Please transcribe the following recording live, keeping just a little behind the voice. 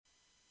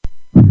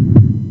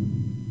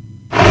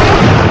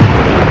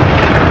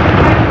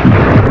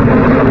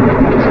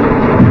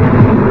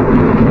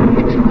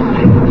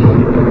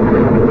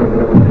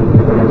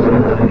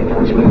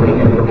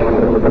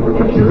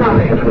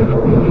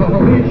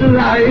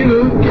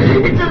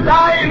It's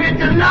alive!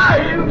 It's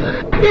alive!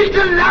 It's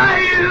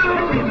alive!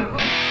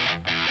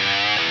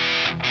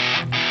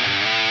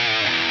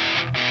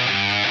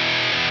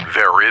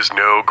 There is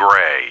no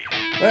gray.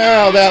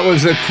 Well, that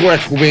was a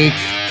quick week.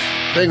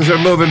 Things are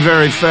moving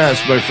very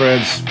fast, my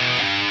friends.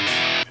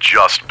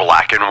 Just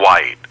black and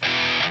white.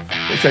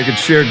 Wish I could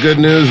share good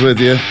news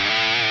with you.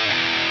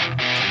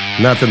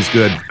 Nothing's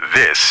good.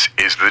 This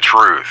is the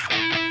truth.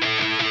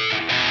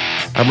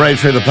 I'm ready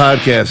for the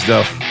podcast,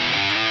 though.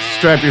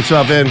 Strap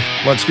yourself in.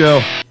 Let's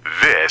go.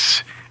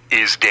 This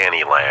is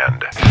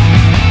Dannyland.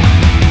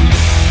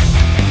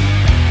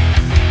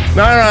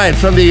 All right,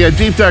 from the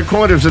deep dark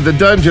corners of the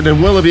dungeon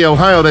in Willoughby,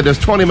 Ohio, that is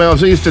 20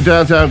 miles east of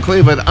downtown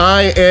Cleveland,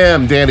 I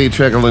am Danny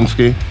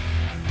Chekalinsky.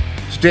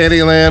 It's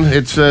Dannyland.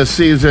 It's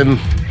season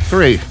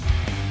 3,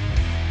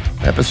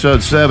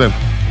 episode 7.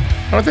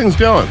 How are things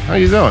going? How are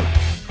you doing?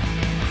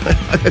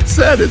 Like I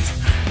said,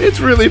 it's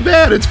really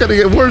bad. It's going to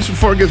get worse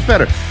before it gets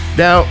better.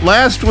 Now,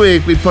 last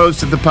week we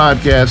posted the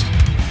podcast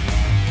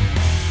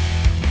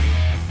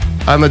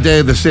on the day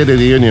of the State of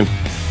the Union.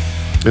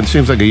 It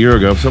seems like a year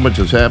ago. So much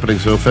is happening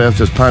so fast.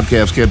 This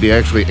podcast can be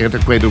actually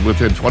antiquated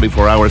within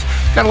 24 hours.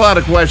 Got a lot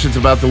of questions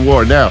about the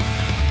war. Now,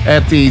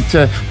 at the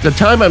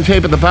time I'm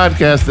taping the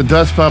podcast, the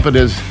dust puppet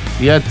is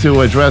yet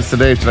to address the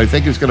nation. I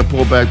think he's going to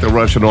pull back the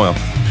Russian oil.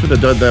 Should have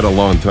done that a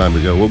long time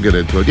ago. We'll get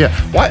into it. Yeah,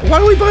 why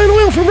are we buying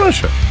oil from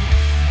Russia?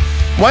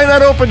 Why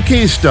not open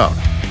Keystone?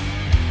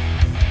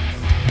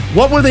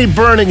 What were they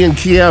burning in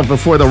Kiev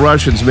before the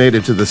Russians made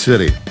it to the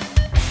city?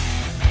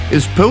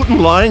 Is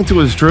Putin lying to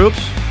his troops?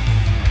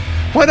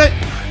 Why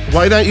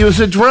not use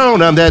a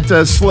drone on that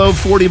slow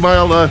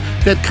 40-mile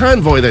that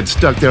convoy that's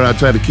stuck there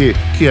outside of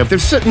Kiev? They're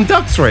sitting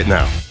ducks right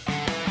now.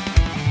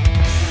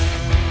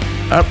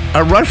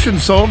 Are Russian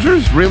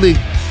soldiers really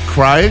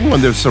crying when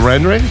they're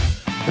surrendering?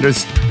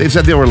 They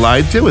said they were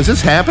lied to? Is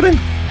this happening?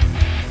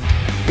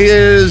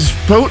 Is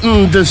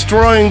Putin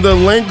destroying the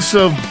links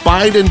of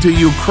Biden to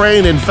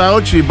Ukraine and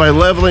Fauci by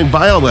leveling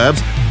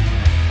biolabs,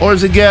 or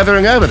is he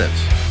gathering evidence?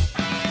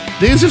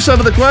 These are some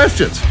of the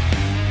questions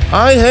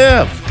I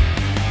have.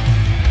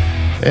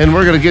 And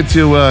we're going to get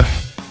to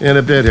in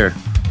a bit here.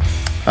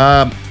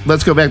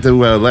 Let's go back to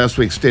last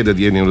week's State of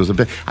the Union.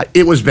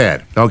 It was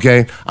bad,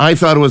 okay? I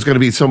thought it was going to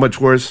be so much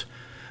worse.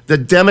 The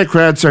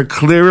Democrats are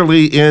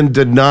clearly in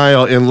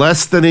denial in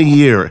less than a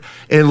year.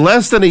 In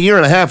less than a year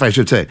and a half, I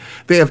should say.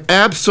 They have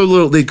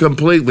absolutely,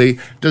 completely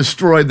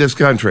destroyed this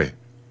country.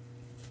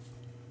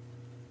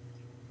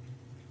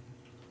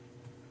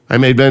 I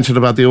made mention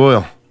about the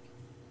oil.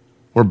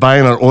 We're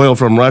buying our oil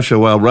from Russia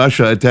while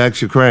Russia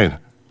attacks Ukraine.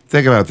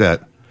 Think about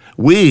that.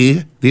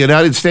 We, the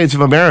United States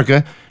of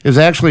America, is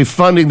actually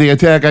funding the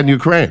attack on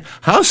Ukraine.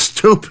 How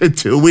stupid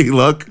do we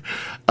look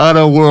on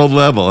a world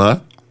level, huh?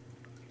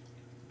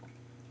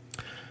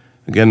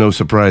 Again, no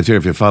surprise here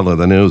if you follow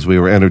the news. We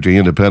were energy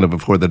independent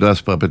before the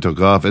dust puppet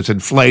took office.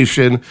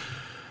 Inflation,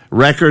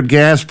 record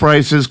gas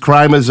prices,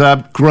 crime is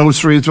up,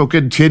 groceries will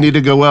continue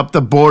to go up,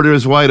 the border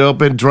is wide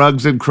open,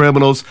 drugs and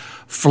criminals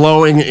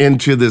flowing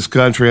into this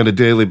country on a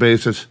daily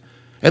basis.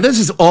 And this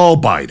is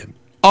all Biden,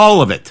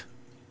 all of it.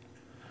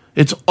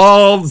 It's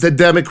all the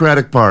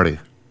Democratic Party.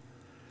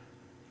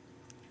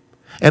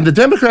 And the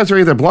Democrats are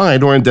either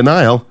blind or in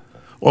denial,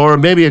 or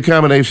maybe a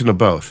combination of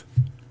both.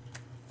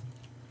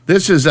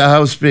 This is the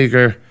House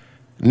Speaker,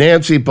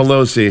 Nancy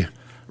Pelosi,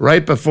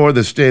 right before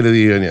the State of the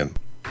Union.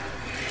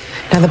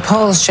 Now, the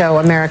polls show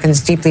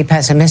Americans deeply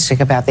pessimistic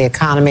about the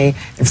economy.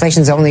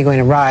 Inflation's only going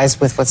to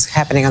rise with what's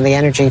happening on the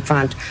energy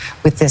front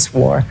with this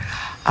war.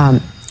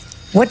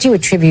 What do you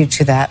attribute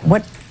to that?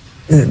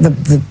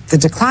 The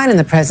decline in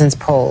the president's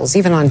polls,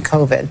 even on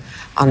COVID,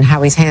 on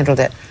how he's handled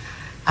it,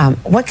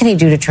 what can he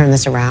do to turn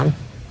this around?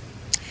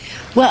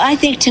 Well, I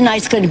think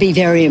tonight's going to be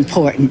very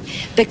important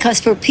because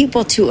for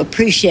people to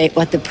appreciate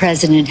what the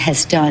president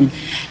has done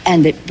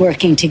and that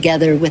working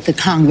together with the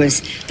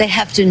Congress, they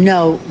have to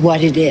know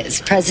what it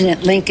is.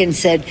 President Lincoln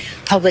said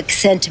public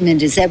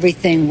sentiment is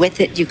everything.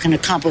 With it, you can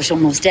accomplish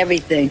almost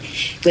everything.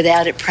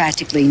 Without it,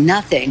 practically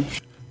nothing.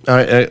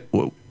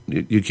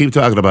 You keep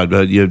talking about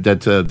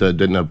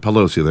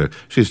Pelosi there.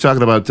 She's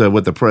talking about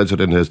what the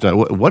president has done.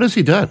 What has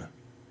he done?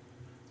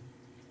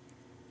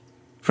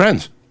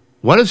 Friends,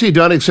 what has he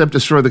done except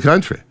destroy the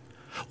country?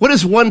 What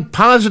is one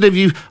positive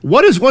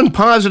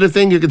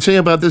thing you can say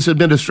about this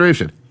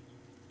administration?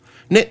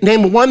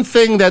 Name one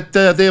thing that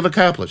they have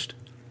accomplished.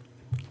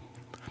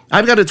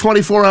 I've got a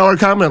 24-hour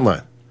comment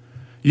line.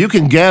 You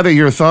can gather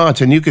your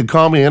thoughts and you can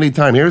call me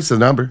anytime. Here's the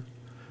number.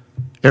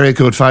 Area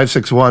code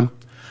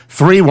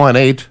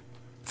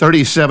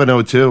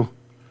 561-318-3702.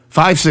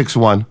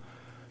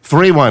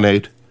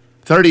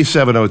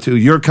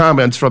 561-318-3702. Your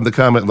comments from the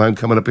comment line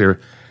coming up here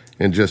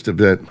in just a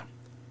bit.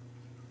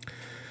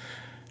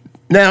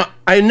 Now,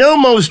 I know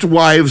most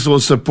wives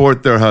will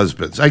support their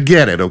husbands. I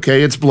get it,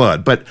 okay? It's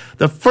blood. But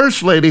the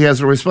First Lady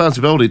has a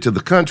responsibility to the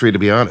country, to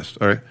be honest,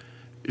 all right?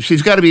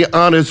 She's got to be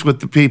honest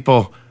with the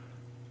people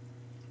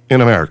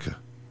in America.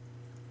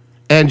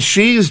 And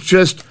she's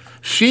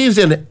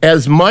in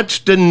as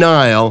much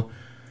denial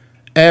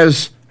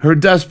as her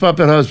dust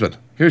puppet husband.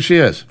 Here she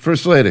is,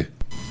 First Lady.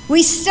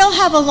 We still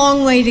have a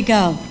long way to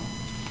go.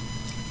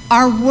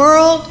 Our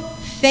world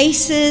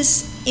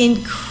faces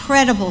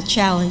incredible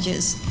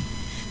challenges,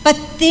 but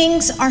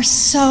things are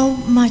so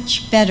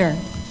much better.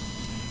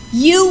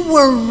 You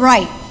were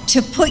right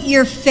to put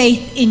your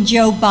faith in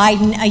Joe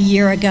Biden a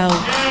year ago.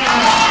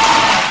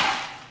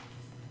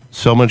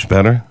 So much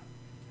better?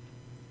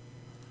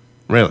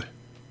 Really?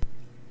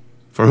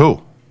 For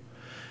who?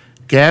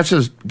 Gas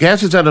is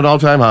at an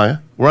all-time high.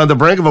 We're on the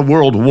brink of a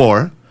world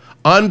war.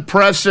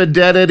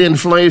 Unprecedented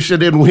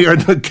inflation, and we are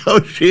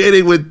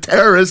negotiating with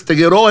terrorists to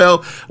get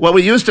oil when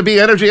we used to be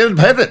energy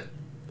independent.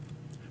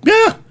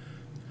 Yeah.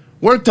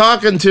 We're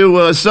talking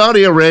to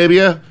Saudi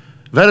Arabia,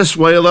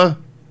 Venezuela,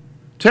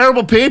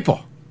 terrible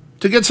people,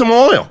 to get some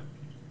oil.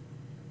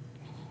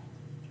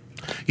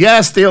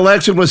 Yes, the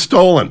election was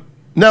stolen.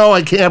 No,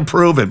 I can't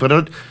prove it, but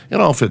it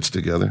all fits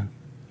together.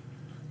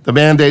 The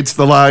mandates,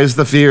 the lies,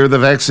 the fear, the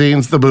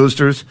vaccines, the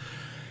boosters.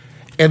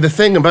 And the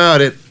thing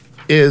about it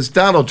is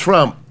Donald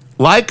Trump,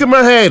 like him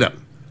or hate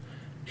him,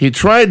 he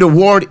tried to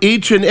warn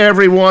each and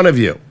every one of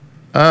you.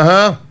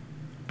 But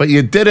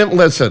you didn't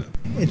listen.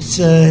 It's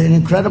an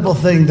incredible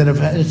thing that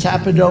it's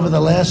happened over the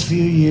last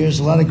few years,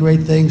 a lot of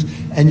great things,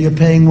 and you're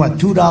paying, what,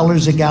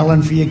 $2 a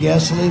gallon for your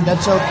gasoline?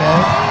 That's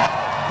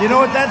okay. You know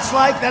what that's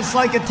like? That's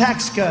like a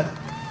tax cut.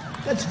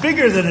 That's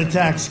bigger than a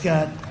tax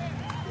cut.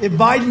 If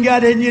Biden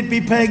got in, you'd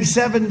be paying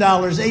 $7,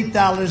 $8,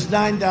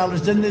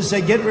 $9. Didn't they say,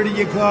 get rid of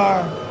your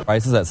car?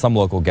 Prices at some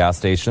local gas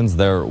stations,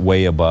 they're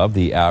way above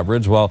the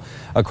average. Well,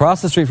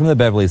 across the street from the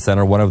Beverly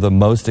Center, one of the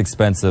most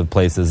expensive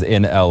places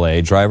in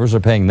L.A., drivers are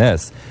paying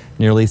this,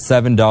 nearly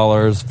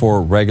 $7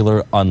 for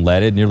regular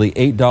unleaded, nearly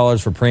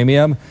 $8 for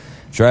premium.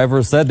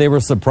 Drivers said they were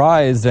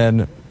surprised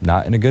and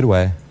not in a good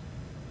way.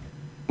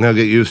 Now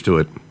get used to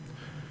it.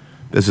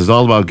 This is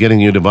all about getting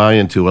you to buy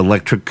into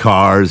electric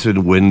cars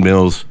and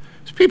windmills.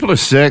 These people are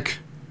sick.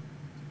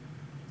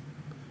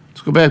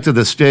 Let's go back to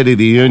the State of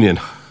the Union.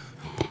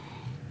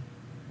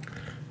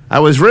 I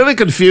was really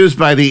confused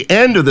by the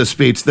end of the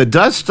speech. The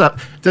dust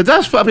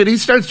puppet, he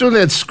starts doing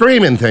that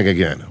screaming thing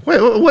again. Wait,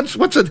 what's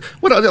it?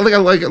 What,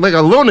 like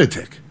a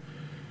lunatic?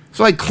 It's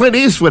like Clint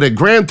Eastwood at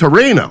Gran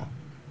Torino.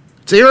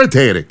 It's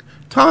irritating.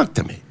 Talk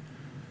to me.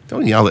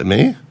 Don't yell at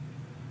me.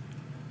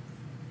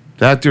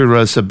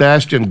 Dr.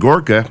 Sebastian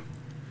Gorka,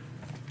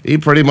 he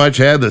pretty much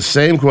had the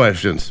same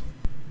questions.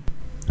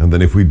 And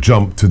then if we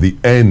jump to the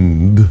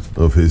end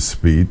of his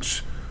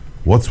speech,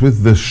 what's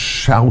with the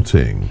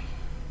shouting?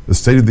 The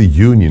State of the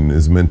Union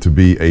is meant to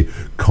be a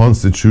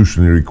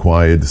constitutionally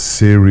required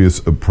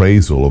serious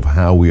appraisal of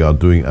how we are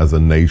doing as a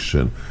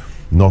nation,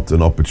 not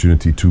an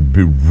opportunity to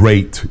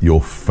berate your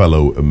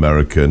fellow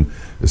American,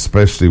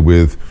 especially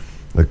with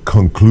a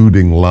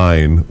concluding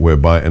line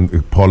whereby, and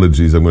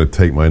apologies, I'm going to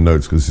take my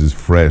notes because this is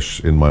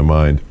fresh in my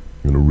mind.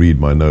 I'm going to read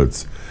my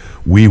notes.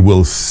 We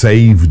will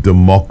save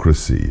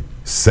democracy.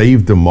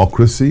 Save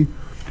democracy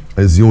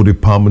as your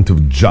Department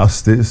of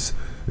Justice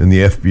and the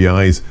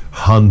FBI is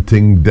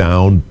hunting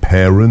down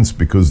parents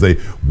because they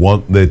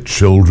want their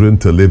children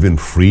to live in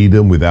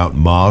freedom without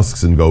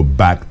masks and go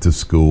back to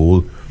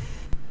school.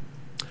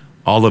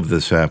 All of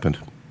this happened.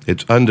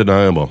 It's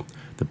undeniable.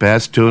 The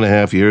past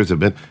 2.5 years have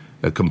been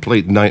a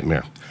complete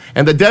nightmare.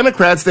 And the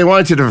Democrats, they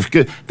want you to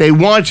forget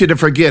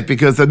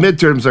because the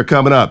midterms are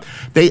coming up.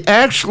 They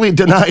actually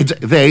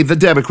the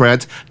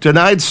Democrats,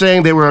 denied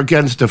saying they were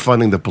against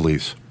defunding the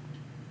police.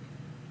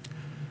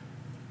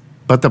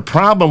 But the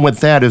problem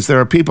with that is there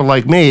are people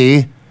like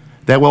me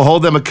that will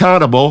hold them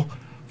accountable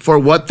for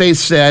what they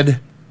said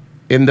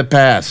in the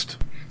past.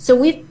 So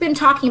we've been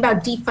talking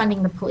about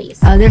defunding the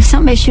police. There's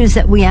some issues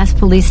that we ask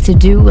police to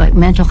do, like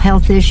mental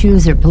health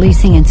issues or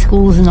policing in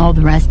schools and all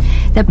the rest,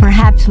 that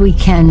perhaps we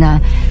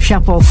can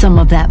shuffle some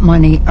of that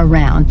money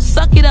around.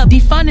 Suck it up.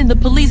 Defunding the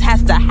police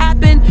has to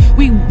happen.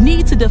 We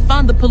need to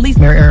defund the police.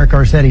 Mayor Eric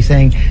Garcetti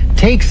saying,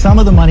 take some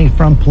of the money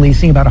from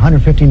policing, about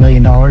 $150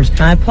 million.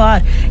 I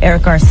applaud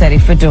Eric Garcetti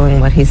for doing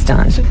what he's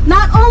done.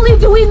 Not only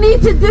do we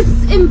need to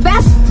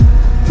disinvest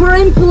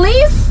in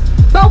police,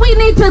 but we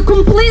need to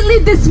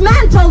completely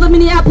dismantle the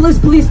Minneapolis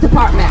Police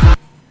Department.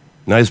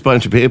 Nice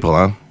bunch of people,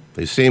 huh?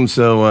 They seem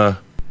so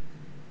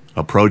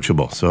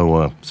approachable,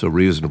 so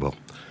reasonable.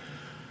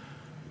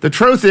 The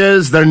truth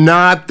is, they're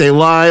not. They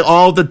lie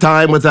all the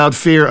time without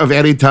fear of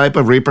any type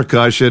of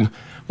repercussion.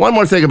 One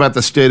more thing about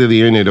the State of the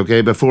Union,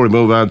 okay, before we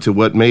move on to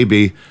what may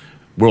be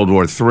World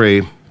War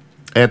III.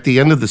 At the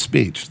end of the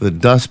speech, the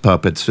dust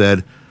puppet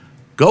said,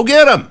 "Go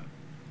get him."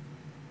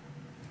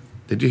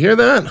 Did you hear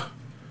that?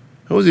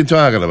 Who was he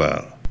talking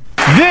about?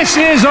 This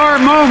is our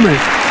moment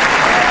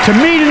to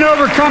meet and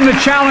overcome the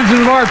challenges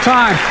of our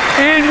time.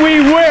 And we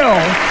will,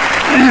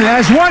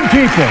 as one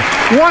people,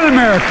 one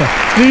America,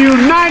 the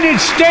United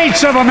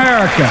States of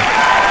America.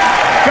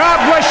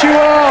 God bless you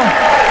all,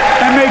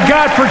 and may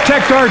God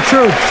protect our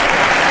troops.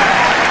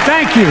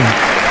 Thank you.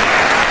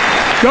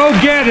 Go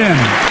get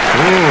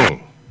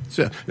him.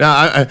 So,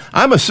 now,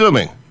 I'm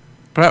assuming,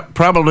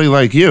 probably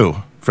like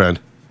you, friend,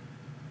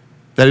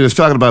 that he was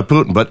talking about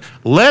Putin. But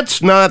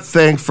let's not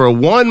think for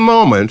one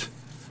moment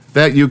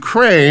that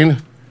Ukraine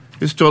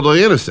is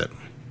totally innocent.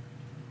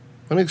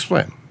 Let me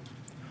explain.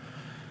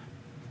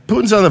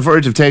 Putin's on the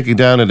verge of taking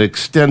down an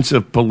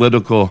extensive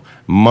political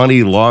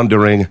money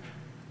laundering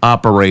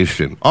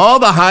operation. All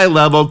the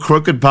high-level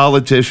crooked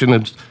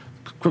politicians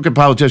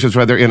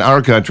in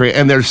our country,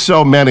 and there's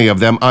so many of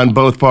them on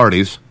both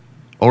parties,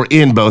 or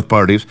in both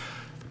parties,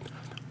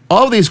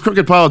 all these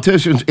crooked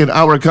politicians in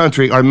our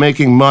country are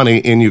making money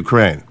in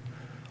Ukraine.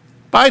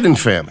 Biden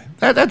family,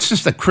 that's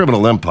just a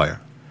criminal empire.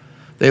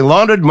 They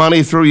laundered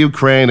money through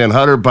Ukraine, and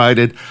Hunter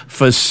Biden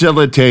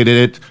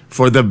facilitated it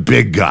for the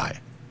big guy.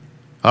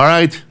 All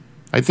right?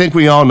 I think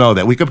we all know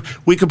that. We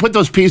could put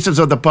those pieces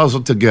of the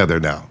puzzle together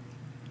now.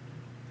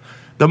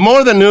 The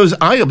more the news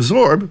I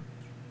absorb,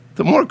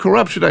 the more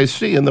corruption I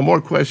see and the more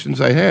questions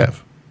I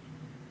have.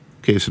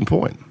 Case in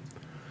point.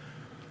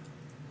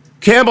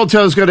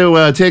 Campbelltoe's going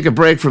to take a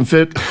break from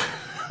fit.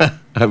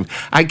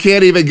 I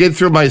can't even get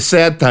through my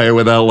satire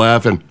without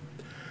laughing.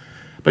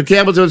 But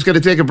Campbelltoe's going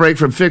to take a break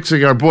from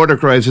fixing our border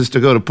crisis to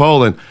go to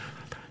Poland.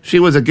 She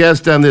was a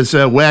guest on this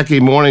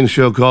wacky morning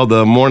show called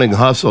The Morning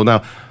Hustle.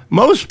 Now,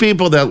 most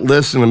people that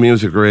listen to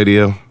music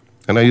radio,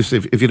 and I used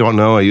to, if you don't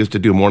know, I used to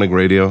do morning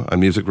radio on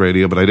music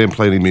radio, but I didn't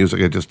play any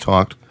music, I just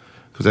talked,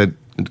 because it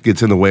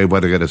gets in the way of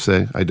what I got to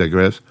say. I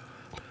digress.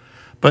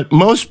 But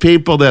most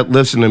people that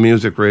listen to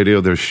music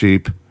radio, they're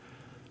sheep.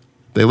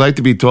 They like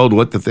to be told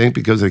what to think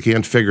because they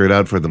can't figure it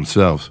out for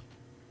themselves.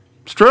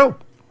 It's true.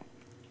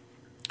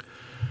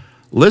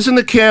 Listen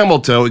to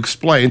Campbelltoe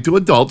explain to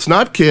adults,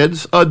 not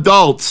kids,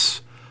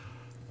 adults,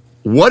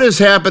 what is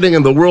happening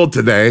in the world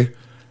today,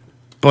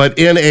 but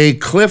in a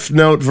Cliff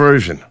Note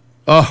version.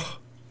 Oh,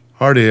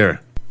 hard to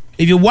hear.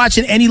 If you're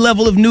watching any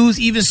level of news,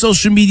 even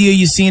social media,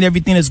 you're seeing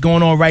everything that's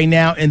going on right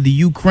now in the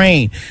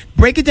Ukraine.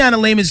 Break it down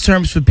in layman's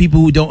terms for people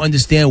who don't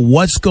understand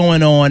what's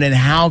going on and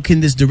how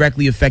can this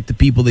directly affect the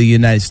people of the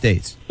United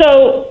States.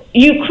 So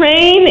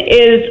Ukraine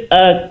is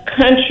a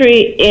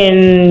country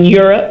in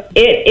Europe.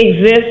 It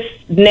exists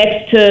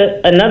next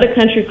to another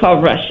country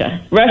called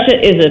Russia. Russia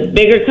is a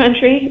bigger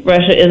country.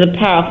 Russia is a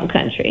powerful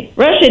country.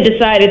 Russia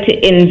decided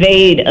to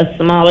invade a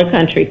smaller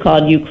country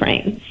called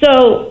Ukraine.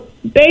 So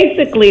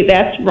basically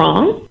that's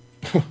wrong.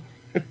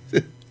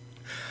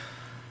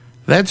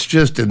 That's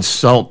just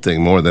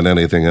insulting more than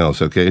anything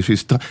else, okay?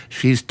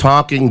 She's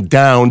talking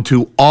down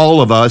to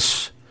all of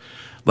us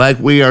like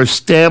we are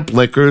stamp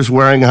lickers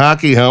wearing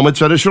hockey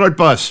helmets on a short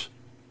bus.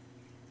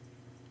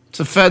 It's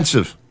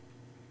offensive.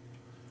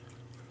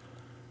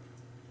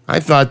 I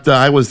thought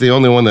I was the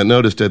only one that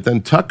noticed it.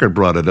 Then Tucker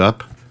brought it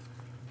up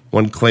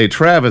when Clay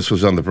Travis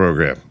was on the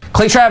program.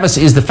 Clay Travis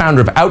is the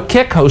founder of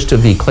Outkick, host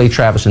of the Clay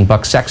Travis and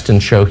Buck Sexton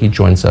show. He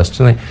joins us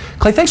tonight.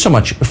 Clay, thanks so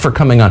much for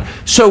coming on.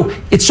 So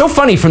it's so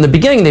funny. From the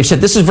beginning, they've said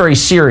this is very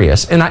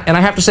serious. And I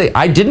have to say,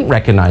 I didn't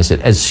recognize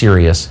it as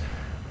serious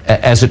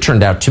as it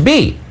turned out to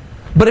be.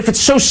 But if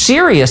it's so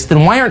serious,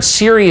 then why aren't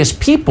serious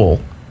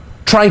people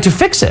trying to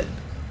fix it?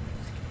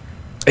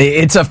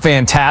 It's a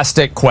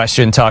fantastic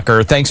question,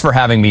 Tucker. Thanks for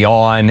having me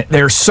on.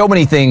 There's so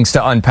many things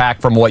to unpack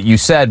from what you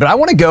said, but I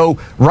want to go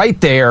right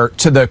there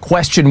to the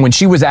question when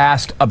she was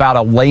asked about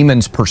a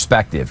layman's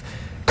perspective.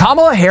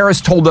 Kamala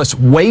Harris told us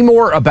way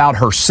more about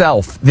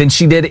herself than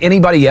she did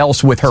anybody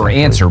else with her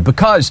answer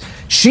because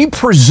she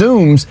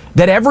presumes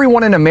that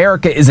everyone in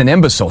America is an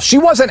imbecile. She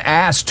wasn't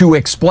asked to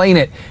explain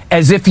it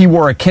as if he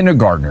were a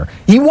kindergartner.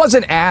 She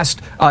wasn't asked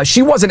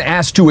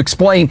to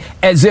explain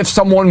as if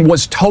someone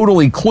was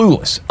totally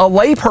clueless. A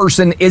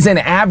layperson is an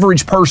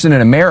average person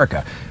in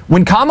America.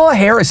 When Kamala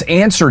Harris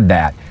answered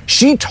that,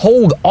 she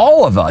told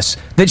all of us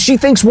that she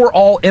thinks we're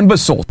all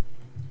imbeciles.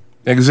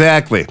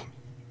 Exactly.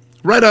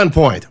 Right on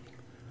point.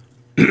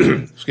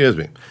 Excuse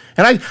me.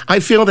 And I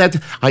feel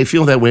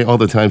that way all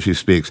the time she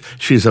speaks.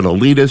 She's an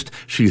elitist.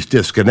 She's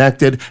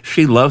disconnected.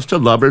 She loves to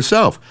love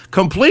herself.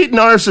 Complete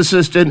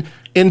narcissist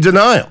in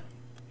denial.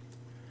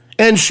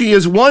 And she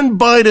is one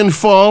Biden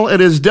fall at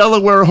his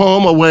Delaware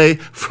home away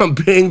from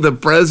being the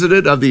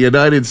president of the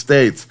United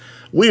States.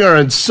 We are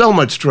in so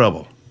much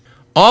trouble.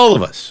 All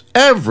of us,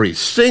 every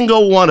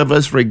single one of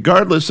us,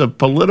 regardless of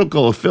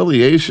political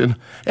affiliation,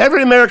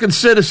 every American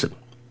citizen,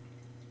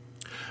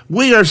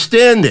 we are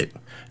standing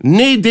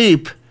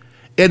knee-deep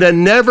in a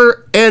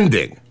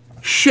never-ending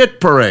shit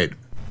parade.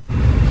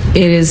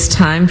 It is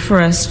time for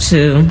us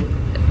to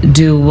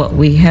do what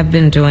we have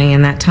been doing,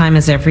 and that time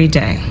is every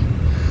day.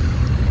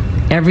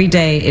 Every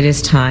day it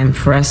is time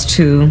for us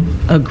to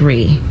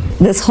agree.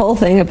 This whole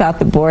thing about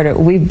the border,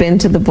 we've been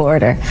to the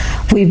border.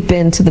 We've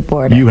been to the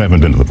border. You haven't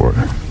been to the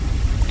border.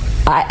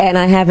 And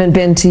I haven't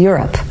been to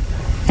Europe.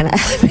 And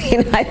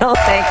I don't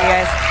thank you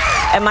guys.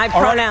 And my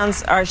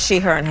pronouns are she,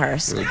 her, and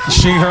hers.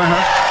 She, her, and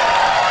her?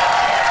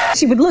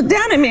 She would look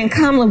down at me and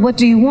Kamala, what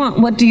do you want?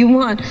 What do you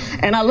want?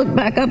 And I looked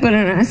back up at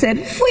her and I said,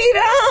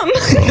 freedom!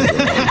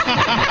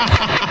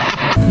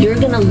 You're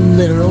going to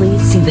literally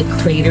see the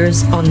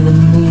craters on the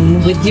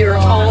moon with your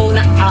own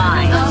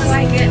eyes. Oh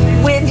my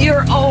goodness. With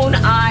your own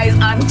eyes,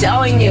 I'm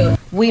telling you.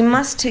 We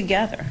must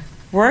together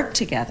work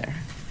together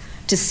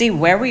to see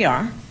where we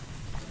are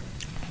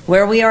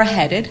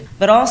headed,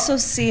 but also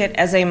see it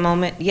as a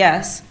moment,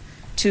 yes,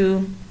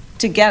 to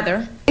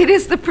together. It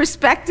is the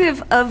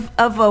perspective of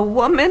a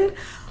woman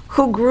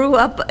who grew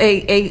up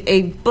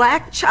a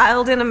black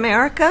child in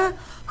America,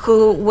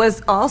 who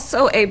was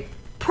also a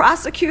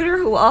prosecutor,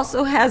 who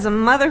also has a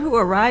mother who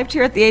arrived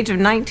here at the age of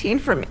 19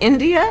 from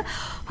India,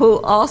 who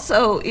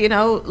also,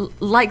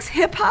 likes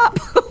hip hop.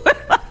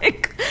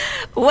 Like,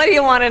 what do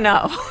you want to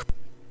know?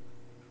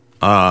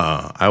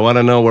 I want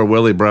to know where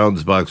Willie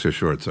Brown's boxer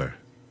shorts are.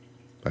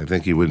 I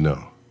think he would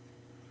know.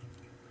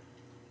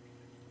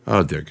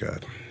 Oh, dear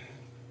God.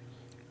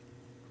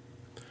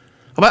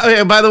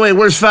 By the way,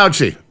 where's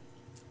Fauci?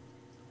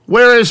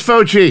 Where is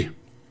Fauci?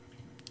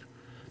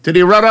 Did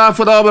he run off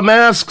with all the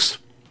masks?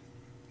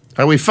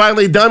 Are we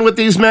finally done with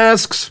these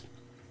masks?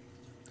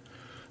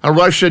 A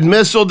Russian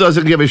missile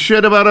doesn't give a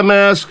shit about a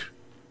mask.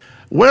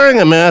 Wearing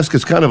a mask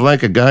is kind of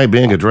like a guy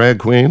being a drag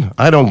queen.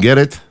 I don't get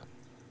it.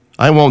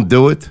 I won't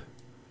do it.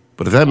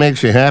 But if that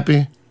makes you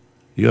happy,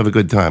 you have a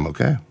good time,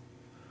 okay?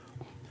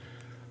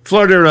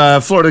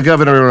 Florida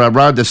Governor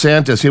Ron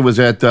DeSantis, he was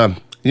at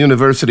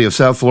University of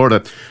South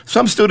Florida.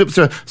 Some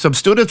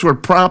students were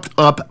propped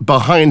up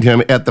behind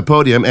him at the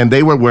podium, and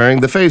they were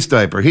wearing the face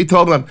diaper. He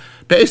told them,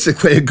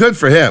 basically, good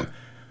for him.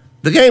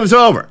 The game's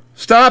over.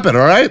 Stop it,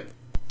 all right?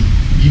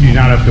 You do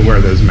not have to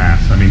wear those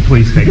masks. I mean,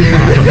 please take them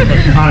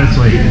off.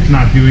 Honestly, it's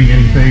not doing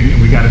anything,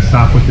 and we got to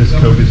stop with this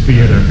COVID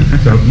theater.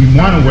 So if you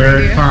want to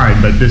wear it, fine,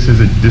 but this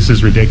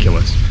is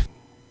ridiculous.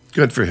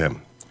 Good for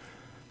him.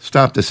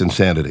 Stop this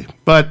insanity.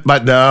 But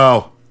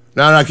no,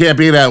 it can't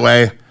be that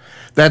way.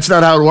 That's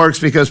not how it works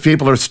because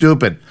people are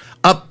stupid.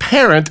 A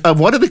parent of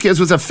one of the kids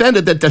was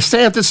offended that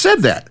DeSantis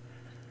said that.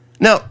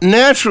 Now,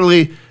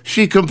 naturally,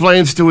 she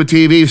complains to a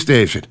TV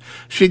station.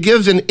 She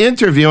gives an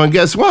interview, and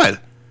guess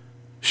what?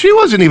 She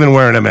wasn't even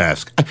wearing a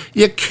mask.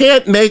 You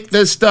can't make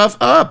this stuff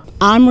up.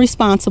 I'm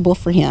responsible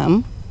for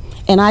him,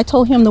 and I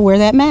told him to wear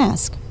that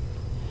mask.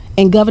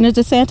 And Governor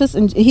DeSantis,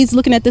 and he's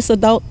looking at this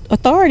adult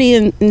authority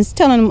and is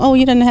telling him, oh,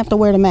 you didn't have to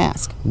wear the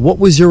mask. What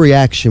was your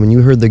reaction when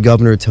you heard the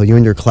governor tell you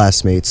and your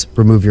classmates,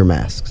 remove your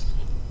masks?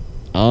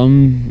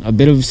 A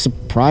bit of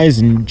surprise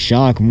and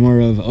shock,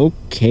 more of,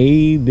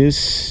 okay,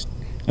 this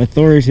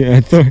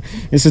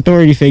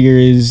authority figure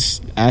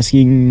is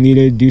asking me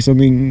to do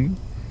something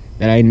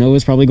that I know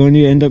is probably going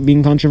to end up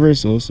being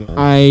controversial, so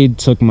I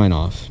took mine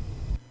off.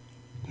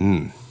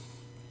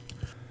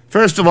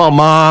 First of all,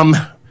 Mom,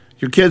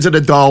 your kid's an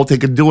adult. He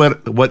can do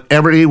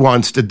whatever he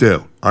wants to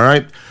do, all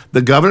right?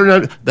 The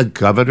governor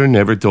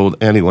never told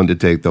anyone to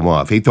take them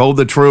off. He told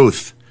the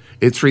truth.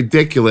 It's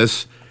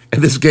ridiculous,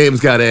 and this game's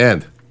got to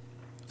end.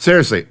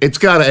 Seriously, it's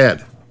got to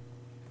end.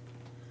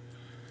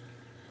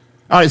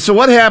 All right, so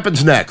what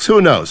happens next? Who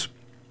knows?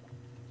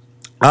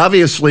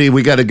 Obviously,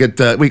 we got to get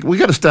we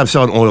got to stop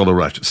selling oil to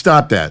Russia.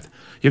 Stop that.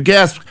 Your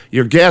gas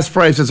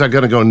prices are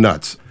going to go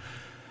nuts.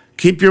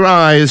 Keep your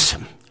eyes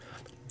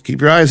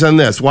on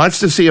this. Watch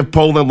to see if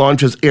Poland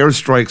launches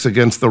airstrikes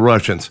against the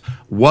Russians.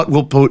 What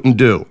will Putin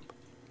do?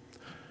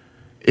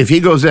 If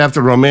he goes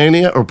after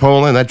Romania or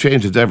Poland, that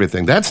changes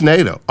everything. That's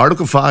NATO.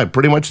 Article 5,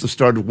 pretty much the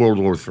start of World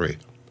War III.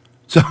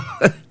 So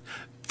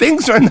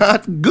things are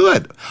not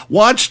good.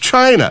 Watch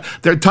China.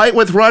 They're tight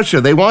with Russia.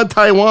 They want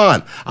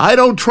Taiwan. I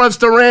don't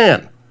trust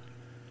Iran.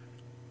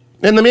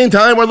 In the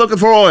meantime, we're looking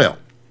for oil.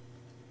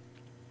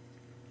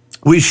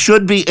 We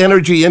should be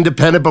energy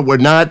independent, but we're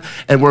not,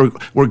 and we're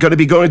going to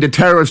be going to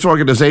terrorist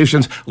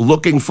organizations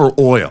looking for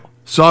oil.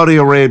 Saudi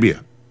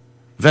Arabia,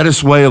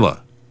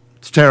 Venezuela.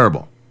 It's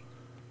terrible.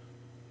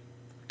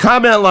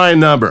 Comment line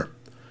number,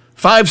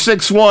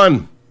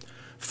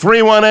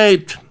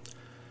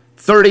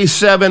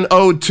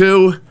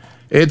 561-318-3702.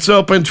 It's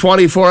open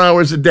 24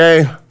 hours a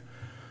day.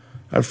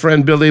 Our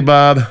friend Billy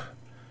Bob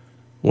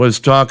was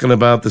talking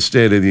about the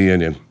State of the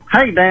Union.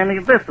 Hey, Danny,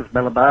 this is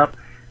Billy Bob.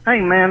 Hey,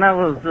 man, I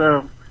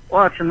was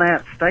watching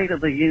that State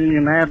of the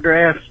Union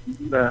address.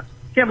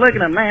 Kept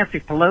looking at Nancy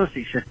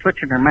Pelosi. She's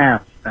twitching her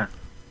mouth.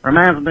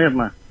 Reminds me of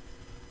my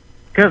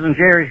cousin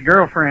Jerry's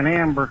girlfriend,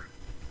 Amber.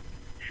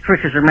 She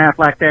twitches her mouth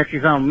like that.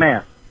 She's on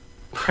meth.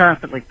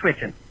 Constantly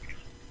twitching.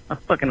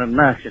 That's fucking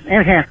obnoxious.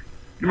 Anyhow,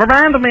 it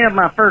reminded me of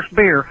my first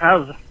beer. I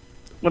was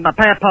with my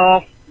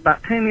papaw,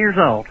 about 10 years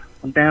old.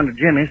 I'm down to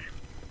Jimmy's,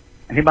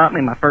 and he bought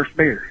me my first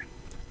beer.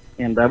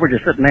 And we're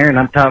just sitting there, and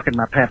I'm talking to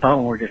my papaw,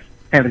 and we're just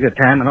having a good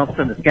time. And all of a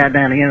sudden, this guy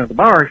down the end of the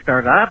bar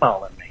started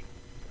eyeballing me.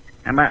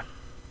 I'm like,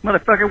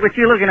 motherfucker, what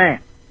you looking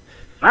at?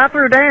 I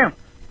threw down.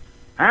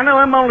 I know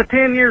I'm only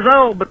 10 years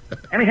old, but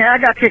anyhow, I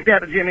got kicked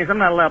out of Jimmy's. I'm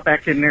not allowed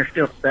back in there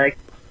still today.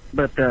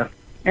 But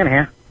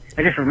anyhow,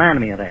 it just reminded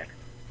me of that.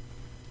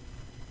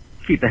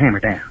 Keep the hammer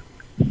down.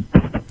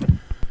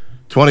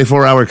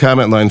 24-hour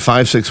comment line,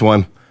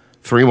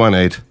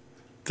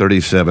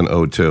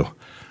 561-318-3702.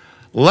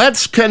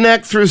 Let's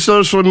connect through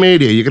social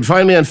media. You can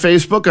find me on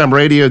Facebook. I'm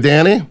Radio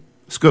Danny.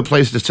 It's a good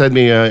place to send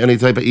me any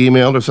type of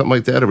email or something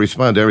like that. I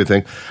respond to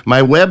everything.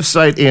 My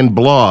website and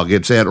blog,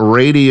 it's at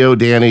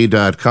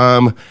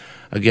radiodanny.com.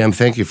 Again,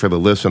 thank you for the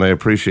listen. I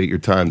appreciate your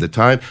time. The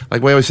time,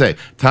 like we always say,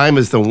 time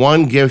is the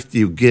one gift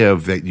you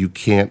give that you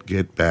can't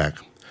get back.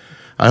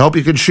 I hope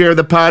you can share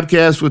the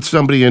podcast with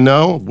somebody you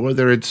know,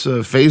 whether it's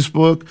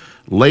Facebook,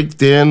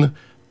 LinkedIn,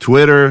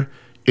 Twitter,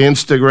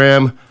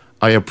 Instagram.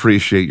 I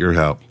appreciate your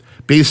help.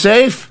 Be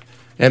safe,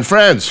 and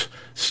friends,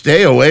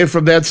 stay away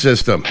from that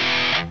system.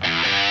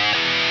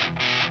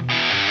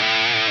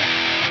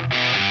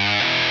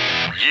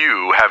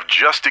 You have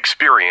just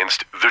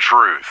experienced the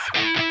truth.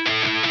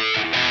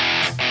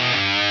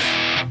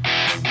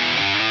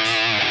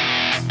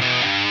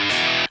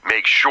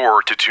 Make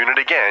sure to tune in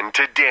again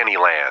to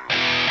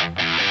Dannyland.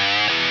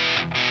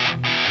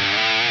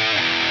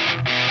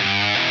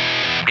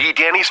 Be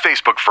Danny's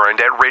Facebook friend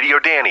at Radio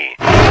Danny.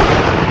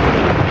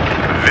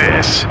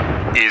 This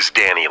is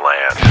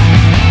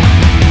Dannyland.